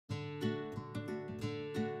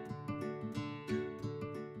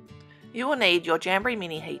You will need your Jamberry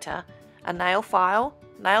mini heater, a nail file,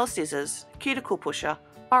 nail scissors, cuticle pusher,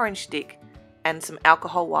 orange stick, and some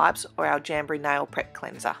alcohol wipes or our Jamberry nail prep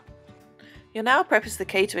cleanser. Your nail prep is the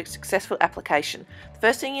key to a successful application. The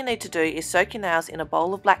first thing you need to do is soak your nails in a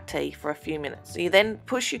bowl of black tea for a few minutes. You then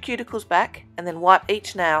push your cuticles back and then wipe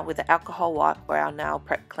each nail with the alcohol wipe or our nail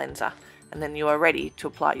prep cleanser, and then you are ready to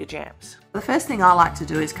apply your jams. The first thing I like to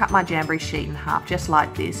do is cut my Jamberry sheet in half, just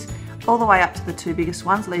like this, all the way up to the two biggest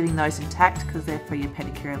ones, leaving those intact because they're for your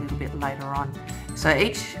pedicure a little bit later on. So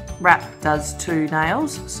each wrap does 2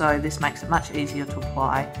 nails, so this makes it much easier to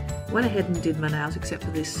apply. I went ahead and did my nails except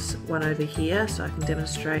for this one over here, so I can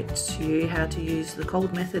demonstrate to you how to use the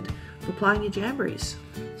cold method for applying your Jamberries.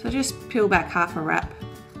 So just peel back half a wrap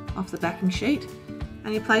off the backing sheet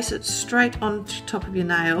and you place it straight on top of your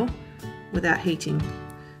nail without heating.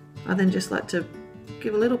 I then just like to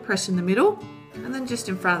give a little press in the middle and then just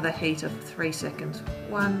in front of the heater for 3 seconds.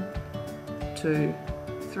 1, 2,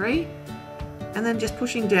 3, and then just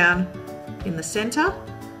pushing down in the center.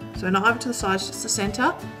 So not over to the sides, just the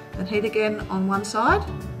center, and heat again on one side.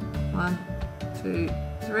 1, 2,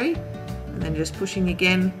 3, and then just pushing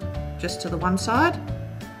again just to the one side,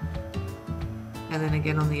 and then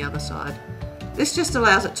again on the other side. This just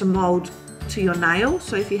allows it to mold to your nail,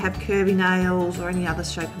 so if you have curvy nails or any other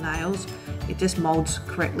shape of nails, it just molds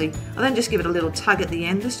correctly. I then just give it a little tug at the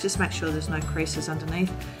end, just make sure there's no creases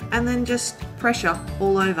underneath, and then just pressure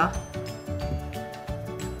all over.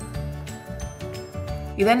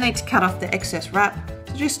 You then need to cut off the excess wrap,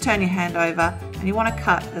 so just turn your hand over and you want to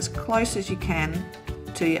cut as close as you can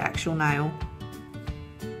to your actual nail.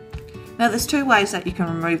 Now there's 2 ways that you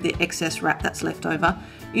can remove the excess wrap that's left over.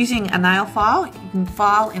 Using a nail file, you can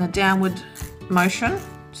file in a downward motion,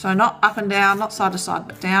 so not up and down, not side to side,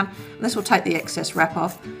 but down, and this will take the excess wrap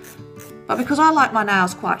off. But because I like my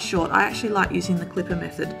nails quite short, I actually like using the clipper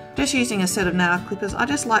method. Just using a set of nail clippers, I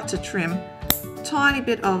just like to trim a tiny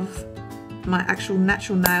bit of my actual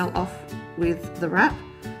natural nail off with the wrap.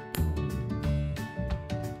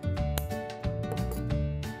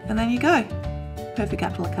 And there you go, perfect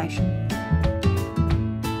application.